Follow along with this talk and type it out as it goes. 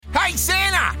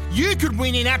you could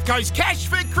win in APCO's Cash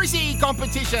for Chrissy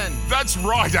competition. That's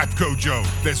right, APCO Joe.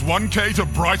 There's 1K to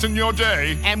brighten your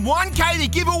day. And 1K to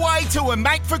give away to a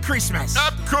mate for Christmas.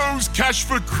 APCO's Cash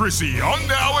for Chrissy on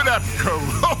now at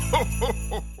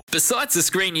APCO. Besides the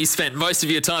screen you spent most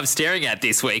of your time staring at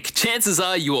this week, chances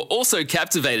are you were also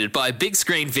captivated by a big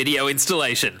screen video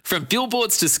installation. From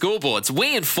billboards to scoreboards,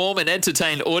 we inform and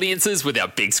entertain audiences with our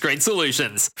big screen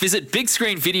solutions. Visit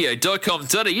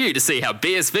bigscreenvideo.com.au to see how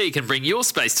BSV can bring your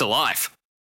space to life.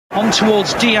 On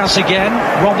towards Diaz again,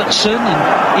 Robertson,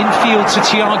 and infield to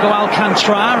Thiago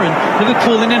Alcantara, and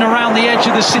Liverpool in and around the edge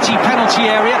of the City penalty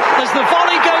area as the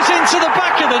volley goes into the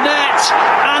back of the net,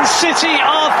 and City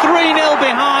are 3-0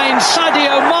 behind.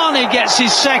 Sadio Mane gets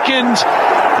his second,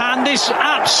 and this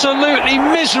absolutely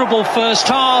miserable first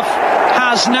half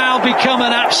has now become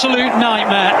an absolute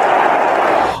nightmare.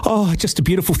 Oh, just a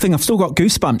beautiful thing. I've still got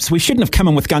goosebumps. We shouldn't have come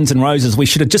in with Guns N' Roses. We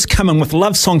should have just come in with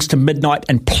Love Songs to Midnight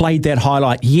and played that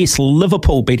highlight. Yes,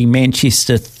 Liverpool beating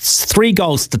Manchester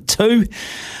 3-2.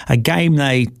 A game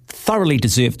they thoroughly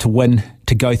deserved to win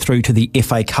to go through to the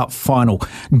FA Cup final.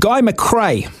 Guy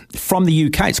McRae from the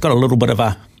UK. It's got a little bit of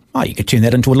a... Oh, you could turn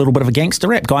that into a little bit of a gangster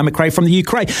rap. Guy McRae from the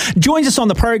UK joins us on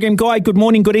the program. Guy, good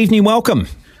morning, good evening, welcome.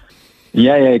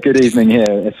 Yeah. Good evening here.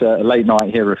 It's a late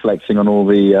night here, reflecting on all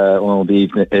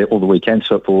the weekend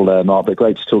football, Mark. But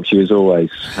great to talk to you as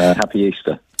always. Happy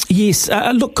Easter. Yes.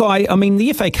 Look, Guy, I mean,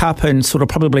 the FA Cup in sort of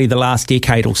probably the last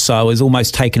decade or so has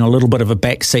almost taken a little bit of a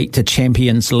backseat to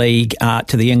Champions League,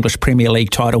 to the English Premier League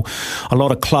title. A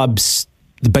lot of clubs,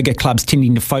 the bigger clubs,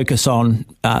 tending to focus on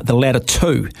the latter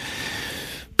two.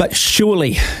 But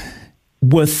surely,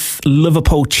 with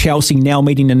Liverpool, Chelsea now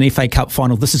meeting in the FA Cup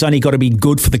final, this has only got to be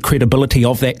good for the credibility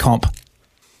of that comp.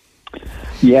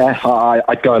 Yeah,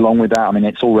 I'd go along with that. I mean,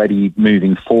 it's already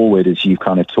moving forward, as you've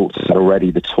kind of talked about already.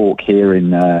 The talk here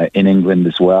in England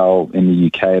as well, in the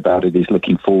UK about it, is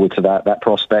looking forward to that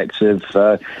prospect of,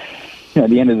 at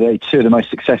the end of the day, two of the most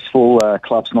successful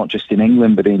clubs, not just in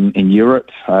England, but in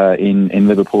Europe, in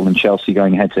Liverpool and Chelsea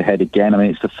going head-to-head again. I mean,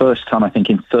 it's the first time, I think,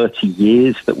 in 30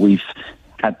 years that we've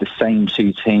had the same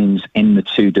two teams in the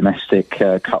two domestic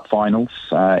cup finals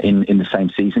in the same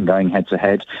season going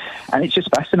head-to-head. And it's just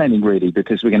fascinating, really,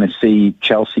 because we're going to see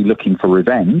Chelsea looking for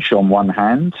revenge on one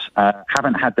hand,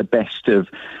 haven't had the best of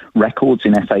records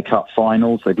in FA Cup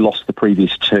finals. They've lost the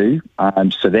previous two,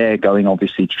 so they're going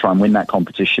obviously to try and win that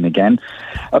competition again.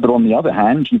 But on the other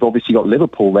hand, you've obviously got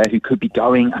Liverpool there, who could be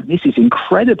going, and this is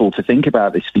incredible to think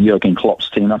about this for Jurgen Klopp's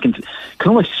team. I can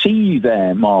almost see you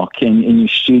there, Mark, in your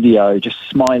studio, just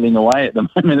smiling away at the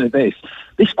moment of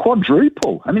this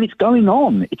quadruple. I mean, it's going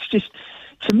on. It's just,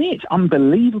 to me, it's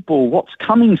unbelievable. What's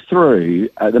coming through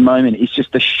at the moment is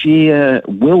just the sheer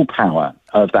willpower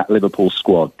of that Liverpool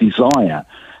squad, desire.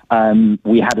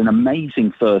 We had an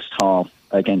amazing first half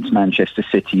against Manchester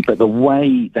City, but the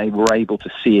way they were able to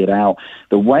see it out,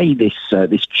 the way this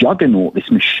juggernaut,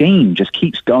 this machine just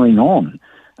keeps going on.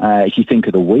 If you think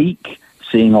of the week,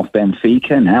 seeing off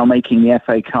Benfica, now making the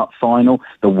FA Cup final,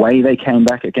 the way they came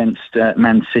back against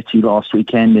Man City last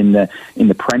weekend in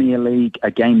the Premier League,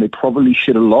 a game they probably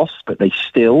should have lost, but they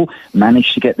still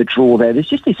managed to get the draw there. There's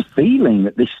just this feeling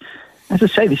that this, as I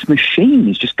say, this machine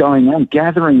is just going on,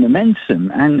 gathering momentum,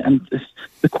 and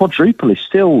the quadruple is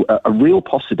still a real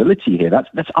possibility here.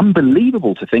 That's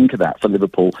unbelievable to think of that for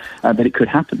Liverpool, that it could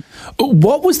happen.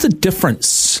 What was the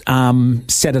difference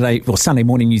Saturday or Sunday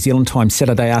morning New Zealand time,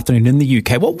 Saturday afternoon in the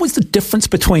UK? What was the difference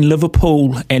between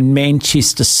Liverpool and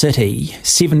Manchester City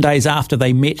 7 days after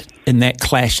they met in that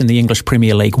clash in the English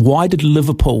Premier League? Why did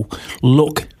Liverpool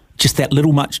look just that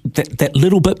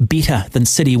little bit better than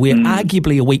City, where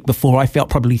arguably a week before I felt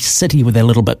probably City were a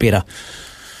little bit better?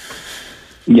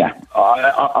 Yeah,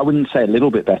 I wouldn't say a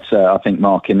little bit better, I think,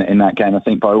 Mark, in that game. I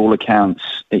think by all accounts,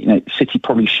 City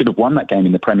probably should have won that game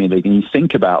in the Premier League. And you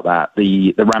think about that,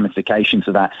 the ramifications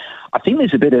of that. I think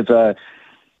there's a bit of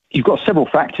you've got several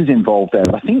factors involved there.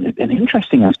 But I think an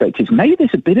interesting aspect is maybe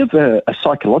there's a bit of a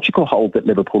psychological hold that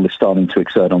Liverpool is starting to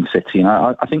exert on City. And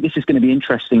I think this is going to be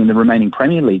interesting in the remaining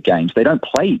Premier League games. They don't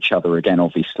play each other again,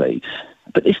 obviously.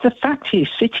 But it's the fact here,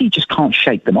 City just can't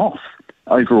shake them off.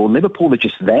 Overall, Liverpool are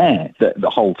just there the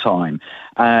whole time.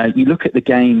 You look at the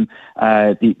game,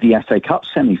 the FA Cup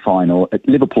semi-final,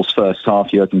 Liverpool's first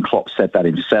half, Jurgen Klopp said that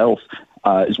himself,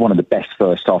 is one of the best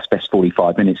first halves, best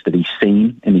 45 minutes that he's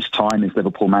seen in his time as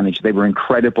Liverpool manager. They were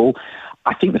incredible.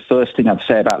 I think the first thing I'd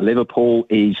say about Liverpool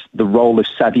is the role of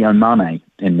Sadio Mane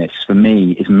in this, for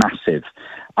me, is massive.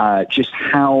 just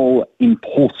how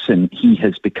important he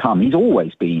has become. He's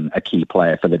always been a key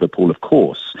player for Liverpool, of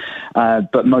course.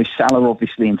 But Mo Salah,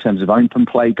 obviously, in terms of open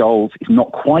play goals, is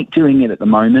not quite doing it at the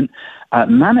moment.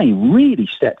 Mane really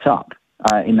stepped up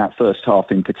in that first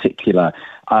half in particular.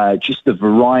 Just the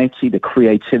variety, the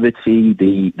creativity,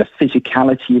 the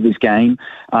physicality of his game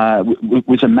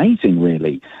was amazing,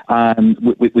 really,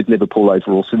 with Liverpool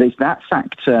overall. So there's that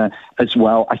factor as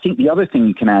well. I think the other thing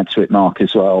you can add to it, Mark,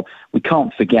 as well, we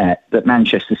can't forget that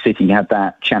Manchester City had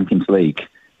that Champions League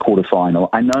quarter-final.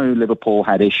 I know Liverpool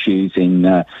had issues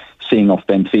in seeing off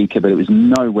Benfica, but it was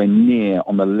nowhere near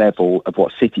on the level of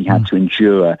what City had to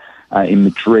endure in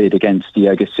Madrid against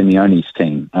Diego Simeone's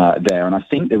team there. And I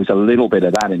think there was a little bit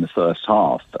of that in the first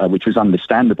half, which was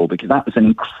understandable because that was an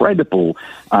incredible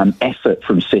effort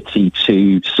from City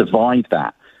to survive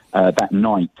that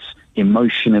night,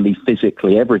 emotionally,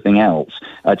 physically, everything else,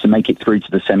 to make it through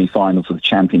to the semi-finals of the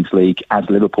Champions League, as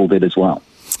Liverpool did as well.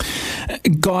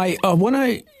 Guy, I want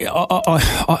to.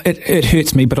 It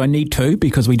hurts me, but I need to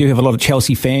because we do have a lot of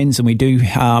Chelsea fans and we do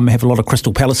have a lot of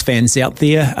Crystal Palace fans out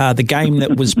there. The game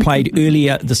that was played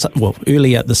earlier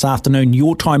this afternoon,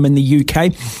 your time in the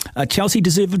UK, Chelsea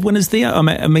deserved winners there. I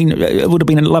mean, it would have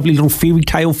been a lovely little fairy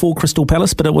tale for Crystal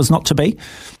Palace, but it was not to be.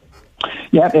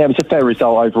 Yeah, it was a fair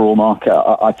result overall, Mark.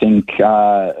 I think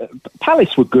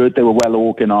Palace were good. They were well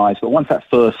organised. But once that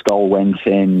first goal went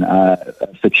in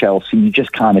for Chelsea, you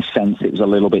just kind of sensed it was a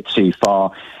little bit too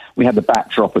far. We had the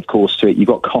backdrop, of course, to it. You've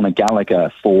got Conor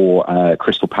Gallagher for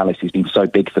Crystal Palace. He's been so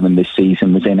big for them this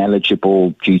season, was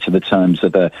ineligible due to the terms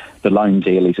of the loan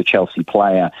deal. He's a Chelsea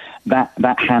player.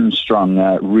 That hamstrung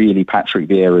really Patrick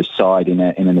Vieira's side in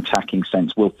an attacking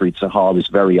sense. Wilfried Zaha was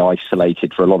very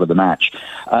isolated for a lot of the match.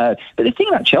 But the thing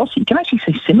about Chelsea, you can actually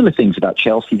say similar things about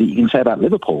Chelsea that you can say about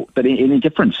Liverpool, but in a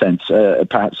different sense,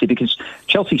 perhaps, because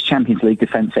Chelsea's Champions League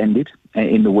defence ended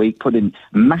in the week, put in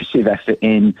massive effort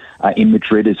in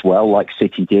Madrid as well, like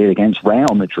City did against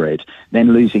Real Madrid,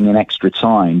 then losing in extra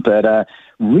time. But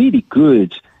really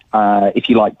good, if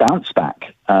you like, bounce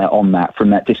back on that, from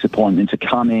that disappointment to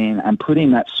come in and put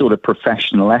in that sort of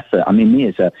professional effort. I mean, me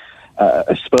as a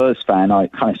Spurs fan, I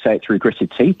kind of say it through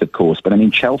gritted teeth, of course, but I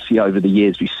mean, Chelsea over the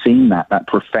years, we've seen that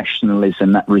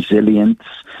professionalism, that resilience,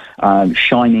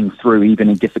 shining through even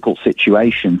in difficult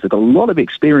situations. There's a lot of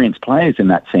experienced players in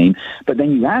that team, but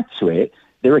then you add to it,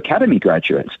 they're academy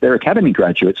graduates. They're academy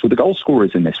graduates with the goal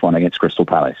scorers in this one against Crystal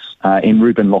Palace, in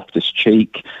Ruben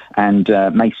Loftus-Cheek and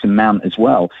Mason Mount as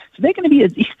well. So they're going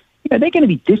to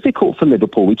be difficult for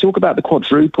Liverpool. We talk about the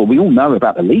quadruple. We all know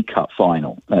about the League Cup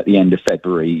final at the end of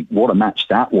February. What a match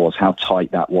that was, how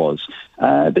tight that was.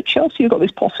 But Chelsea have got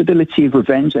this possibility of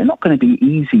revenge. They're not going to be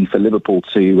easy for Liverpool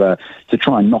to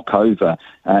try and knock over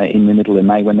in the middle of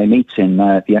May when they meet in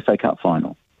the FA Cup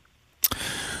final.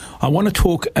 I want to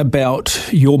talk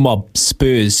about your mob,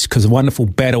 Spurs, because a wonderful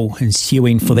battle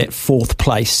ensuing for that fourth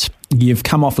place. You've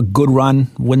come off a good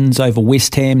run, wins over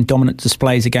West Ham, dominant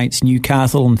displays against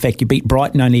Newcastle. In fact, you beat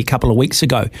Brighton only a couple of weeks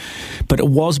ago. But it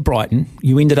was Brighton.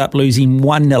 You ended up losing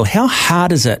 1-0. How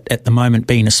hard is it at the moment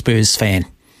being a Spurs fan?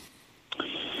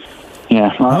 Yeah,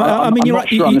 I'm not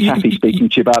sure I'm as happy speaking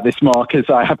to you about this, Mark,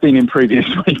 as I have been in previous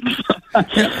weeks.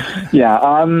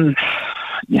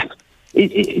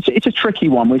 It's a tricky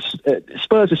one.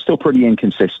 Spurs are still pretty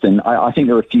inconsistent. I think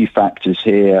there are a few factors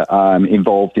here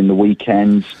involved in the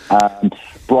weekend.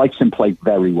 Brighton played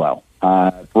very well.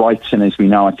 Brighton, as we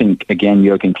know, I think, again,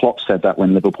 Jurgen Klopp said that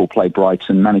when Liverpool played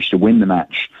Brighton, managed to win the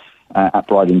match at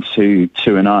Brighton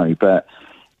 2-0. But,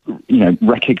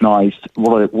 recognised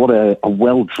what a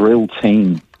well-drilled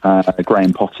team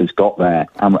Graham Potter's got there.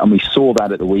 And we saw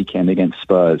that at the weekend against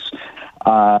Spurs.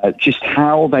 Just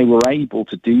how they were able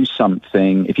to do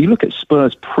something. If you look at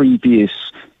Spurs' previous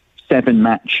 7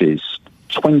 matches,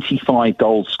 25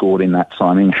 goals scored in that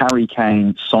time. I mean, Harry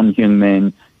Kane, Son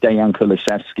Heung-min, Dejan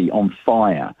Kulusevski on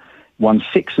fire. Won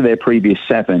 6 of their previous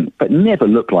 7, but never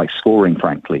looked like scoring,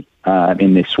 frankly,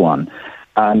 in this one.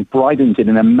 Brighton did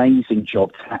an amazing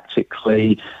job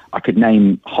tactically. I could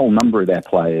name a whole number of their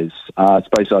players. I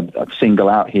suppose I'd single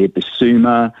out here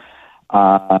Bissouma,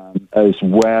 as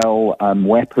well,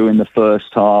 Wepu in the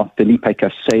first half, Felipe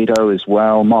Caicedo as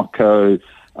well, Marco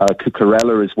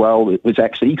Cucurella as well. It was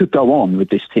actually, you could go on with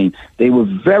this team. They were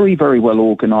very, very well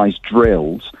organised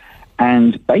drills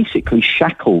and basically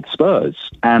shackled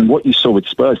Spurs. And what you saw with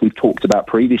Spurs, we've talked about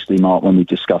previously, Mark, when we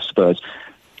discussed Spurs.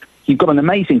 You've got an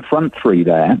amazing front three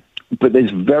there, but there's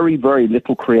very, very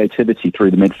little creativity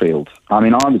through the midfield. I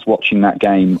mean, I was watching that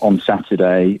game on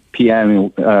Saturday, Pierre-Emile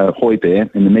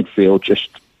Højbjerg in the midfield just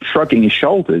shrugging his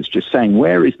shoulders, just saying,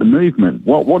 where is the movement?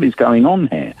 What is going on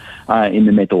here in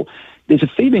the middle? there's a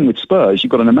feeling with Spurs,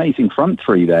 you've got an amazing front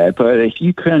three there, but if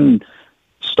you can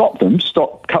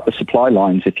cut the supply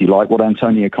lines, if you like, what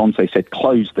Antonio Conte said,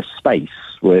 close the space,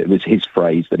 it was his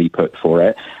phrase that he put for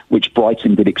it, which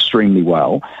Brighton did extremely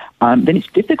well, then it's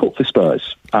difficult for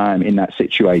Spurs in that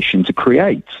situation to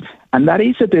create. And that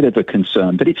is a bit of a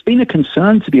concern. But it's been a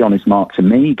concern, to be honest, Mark, to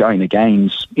me, going to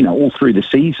games, all through the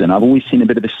season. I've always seen a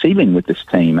bit of a ceiling with this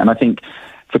team. And I think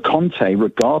for Conte,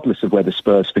 regardless of whether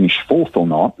Spurs finish fourth or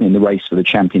not in the race for the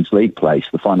Champions League place,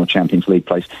 the final Champions League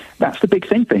place, that's the big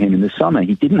thing for him in the summer.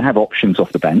 He didn't have options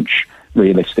off the bench,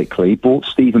 realistically. Brought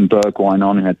Steven Bergwijn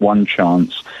on, who had one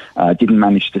chance, didn't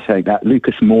manage to take that.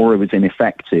 Lucas Moura was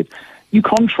ineffective. You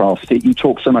contrast it, you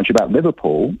talk so much about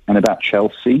Liverpool and about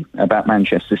Chelsea, about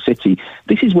Manchester City.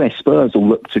 This is where Spurs will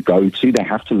look to go to. They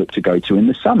have to look to go to in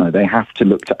the summer. They have to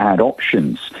look to add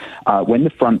options. When the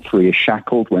front three is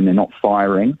shackled, when they're not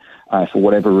firing for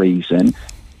whatever reason,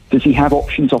 does he have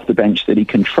options off the bench that he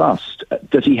can trust?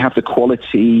 Does he have the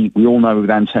quality? We all know with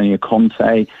Antonio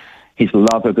Conte, his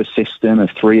love of the system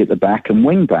of three at the back and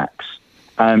wing-backs.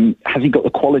 Has he got the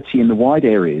quality in the wide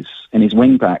areas and his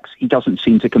wing-backs? He doesn't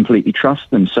seem to completely trust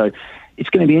them. So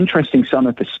it's going to be interesting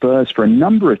summer for Spurs for a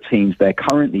number of teams. They're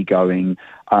currently going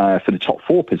for the top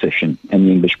four position in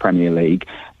the English Premier League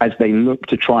as they look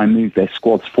to try and move their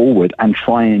squads forward and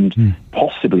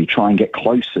possibly try and get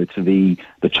closer to the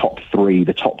top three,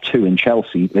 the top two in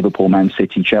Chelsea, Liverpool, Man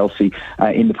City, Chelsea,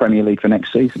 in the Premier League for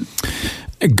next season.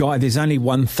 Guy, there's only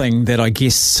one thing that I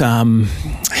guess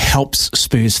helps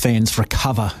Spurs fans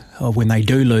recover when they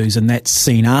do lose, and that's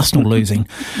seeing Arsenal losing.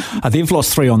 They've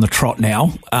lost 3 on the trot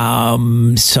now,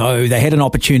 so they had an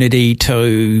opportunity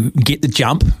to get the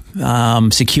jump,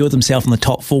 secure themselves in the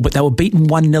top 4, but they were beaten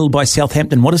 1-0 by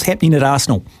Southampton. What is happening at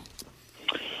Arsenal?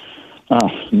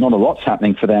 Not a lot's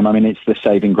happening for them. I mean, it's the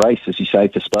saving grace, as you say,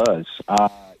 for Spurs. I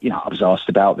was asked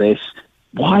about this.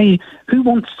 Who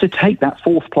wants to take that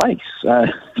 4th place?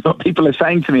 What people are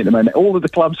saying to me at the moment. All of the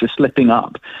clubs are slipping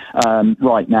up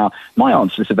right now. My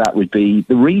answer to that would be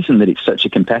the reason that it's such a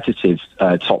competitive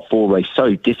top 4 race,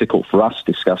 so difficult for us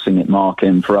discussing it, Mark,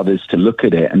 and for others to look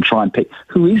at it and try and pick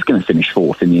who is going to finish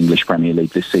 4th in the English Premier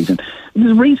League this season.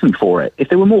 There's a reason for it. If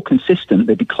they were more consistent,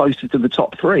 they'd be closer to the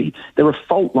top 3. There are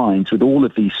fault lines with all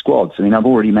of these squads. I mean, I've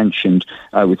already mentioned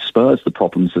with Spurs the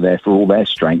problems are there for all their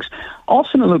strengths.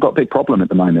 Arsenal have got a big problem at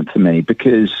the moment for me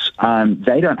because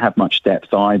they don't have much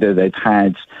depth either. They've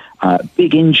had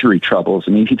big injury troubles.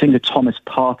 I mean, if you think of Thomas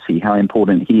Partey, how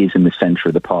important he is in the centre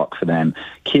of the park for them.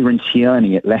 Kieran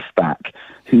Tierney at left back,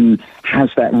 who has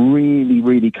that really,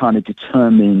 really kind of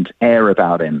determined air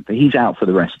about him. But he's out for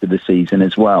the rest of the season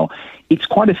as well. It's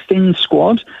quite a thin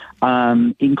squad.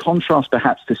 In contrast,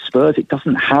 perhaps, to Spurs, it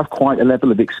doesn't have quite a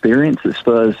level of experience that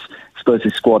Spurs'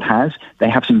 squad has. They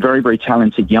have some very, very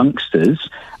talented youngsters,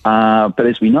 but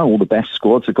as we know, all the best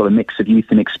squads have got a mix of youth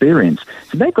and experience.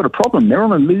 So they've got a problem. They're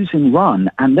on a losing run,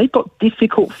 and they've got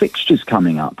difficult fixtures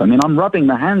coming up. I mean, I'm rubbing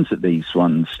my hands at these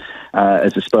ones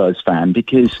as a Spurs fan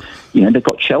because, they've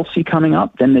got Chelsea coming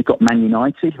up, then they've got Man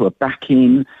United, who are back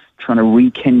in, trying to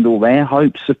rekindle their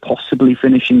hopes of possibly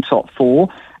finishing top 4.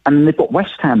 And then they've got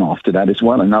West Ham after that as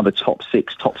well, another top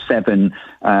 6, top 7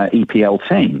 EPL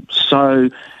team. So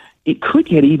it could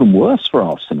get even worse for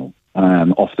Arsenal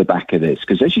off the back of this,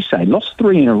 because as you say, lost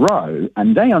 3 in a row,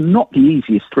 and they are not the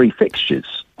easiest 3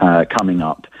 fixtures coming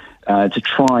up to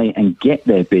try and get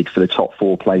their bid for the top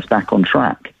 4 place back on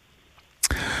track.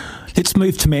 Let's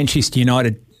move to Manchester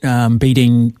United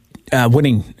winning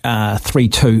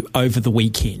 3-2 over the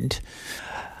weekend.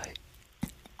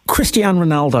 Cristiano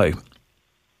Ronaldo,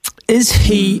 is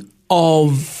he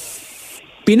of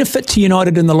benefit to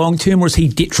United in the long term, or is he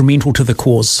detrimental to the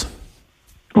cause?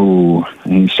 Ooh,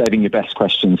 you're saving your best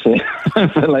questions for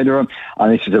later on.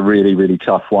 This is a really, really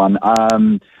tough one.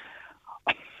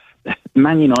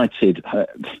 Man United,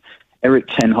 Erik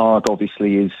ten Hag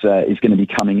obviously is going to be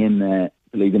coming in there, I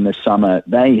believe, in the summer.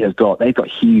 They've got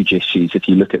huge issues if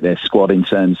you look at their squad in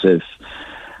terms of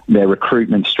their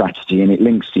recruitment strategy, and it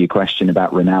links to your question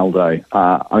about Ronaldo.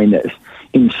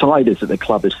 Insiders at the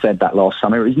club have said that last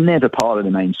summer. It was never part of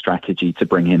the main strategy to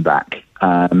bring him back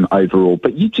overall.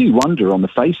 But you do wonder on the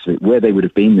face of it where they would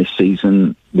have been this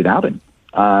season without him.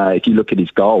 If you look at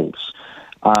his goals,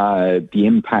 the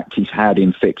impact he's had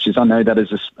in fixtures. I know that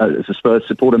as a Spurs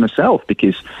supporter myself,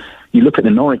 because you look at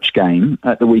the Norwich game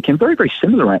at the weekend, very, very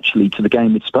similar actually to the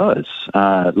game with Spurs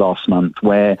last month,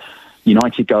 where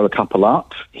United go a couple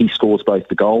up, he scores both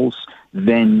the goals,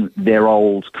 then their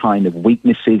old kind of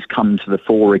weaknesses come to the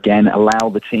fore again, allow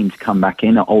the team to come back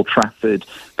in at Old Trafford,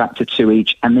 back to 2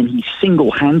 each, and then he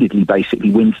single-handedly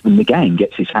basically wins them the game,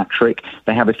 gets his hat-trick,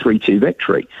 they have a 3-2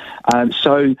 victory.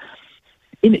 So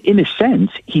in a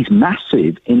sense, he's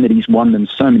massive in that he's won them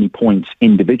so many points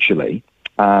individually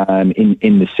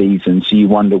in the season. So you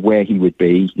wonder where he would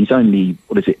be. He's only,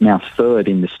 now third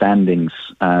in the standings,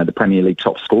 the Premier League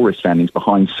top scorer standings,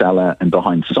 behind Salah and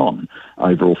behind Son,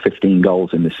 overall 15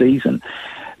 goals in the season.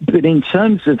 But in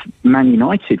terms of Man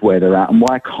United, where they're at, and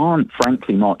why I can't,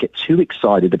 frankly, Mark, get too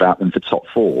excited about them for top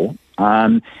four,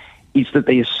 is that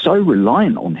they are so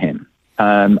reliant on him.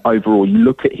 Overall, you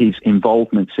look at his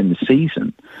involvements in the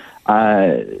season,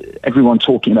 everyone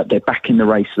talking about they're back in the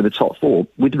race for the top four.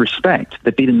 With respect,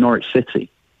 they've beaten Norwich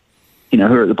City, who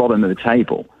are at the bottom of the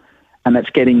table. And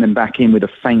that's getting them back in with a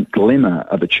faint glimmer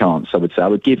of a chance, I would say. I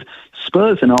would give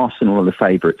Spurs and Arsenal are the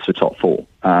favourites for top four,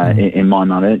 in my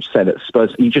mind. I don't say that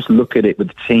Spurs, you just look at it with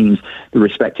the teams, the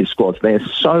respective squads. They are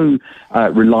so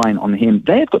reliant on him.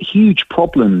 They have got huge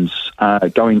problems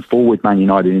going forward, Man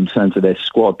United, in terms of their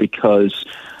squad because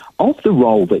of the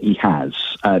role that he has,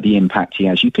 the impact he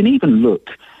has. You can even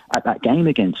look at that game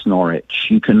against Norwich.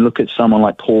 You can look at someone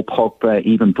like Paul Pogba,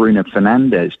 even Bruno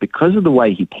Fernandes, because of the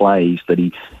way he plays, that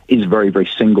he is very, very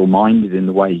single-minded in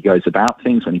the way he goes about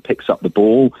things when he picks up the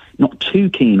ball, not too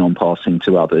keen on passing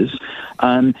to others,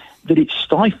 that it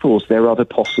stifles their other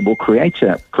possible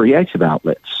creative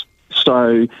outlets.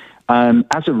 So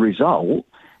as a result,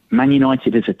 Man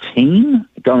United as a team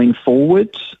going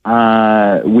forward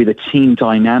with a team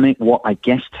dynamic, what I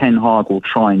guess Ten Hag will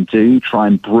try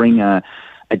and bring a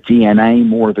DNA,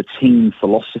 more of a team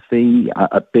philosophy,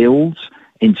 a build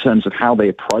in terms of how they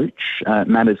approach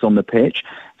matters on the pitch.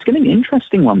 It's going to be an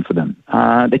interesting one for them.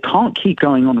 They can't keep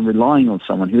going on and relying on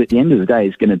someone who at the end of the day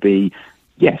is going to be,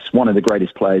 yes, one of the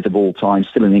greatest players of all time,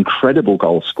 still an incredible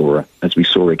goal scorer, as we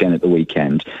saw again at the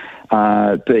weekend.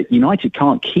 But United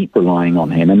can't keep relying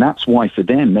on him, and that's why for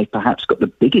them they've perhaps got the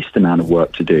biggest amount of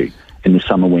work to do in the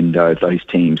summer window of those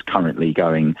teams currently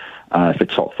going for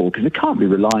top four, because they can't be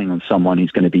relying on someone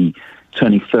who's going to be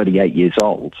turning 38 years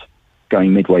old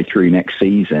going midway through next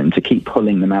season to keep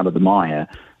pulling them out of the mire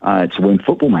to win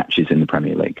football matches in the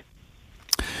Premier League.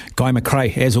 Guy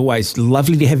McRae, as always,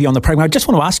 lovely to have you on the program. I just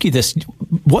want to ask you this.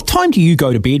 What time do you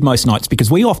go to bed most nights?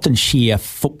 Because we often share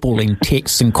footballing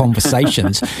texts and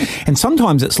conversations, and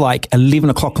sometimes it's like 11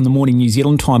 o'clock in the morning New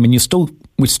Zealand time, and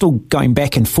we're still going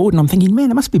back and forward, and I'm thinking, man,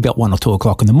 it must be about 1 or 2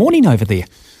 o'clock in the morning over there.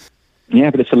 Yeah,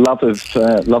 but it's a love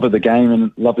of the game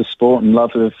and love of sport and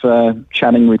love of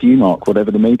chatting with you, Mark,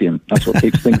 whatever the medium. That's what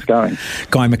keeps things going.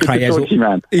 Guy McRae,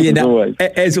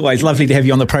 as always, lovely to have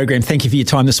you on the program. Thank you for your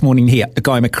time this morning here.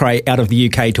 Guy McRae out of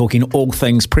the UK talking all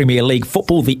things Premier League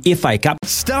football, the FA Cup.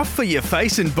 Stuff for your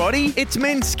face and body? It's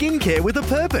men's skincare with a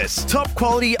purpose. Top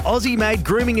quality Aussie-made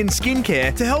grooming and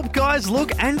skincare to help guys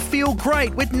look and feel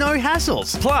great with no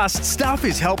hassles. Plus, Stuff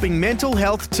is helping mental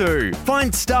health too.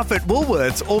 Find Stuff at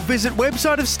Woolworths or visit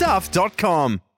websiteofstuff.com.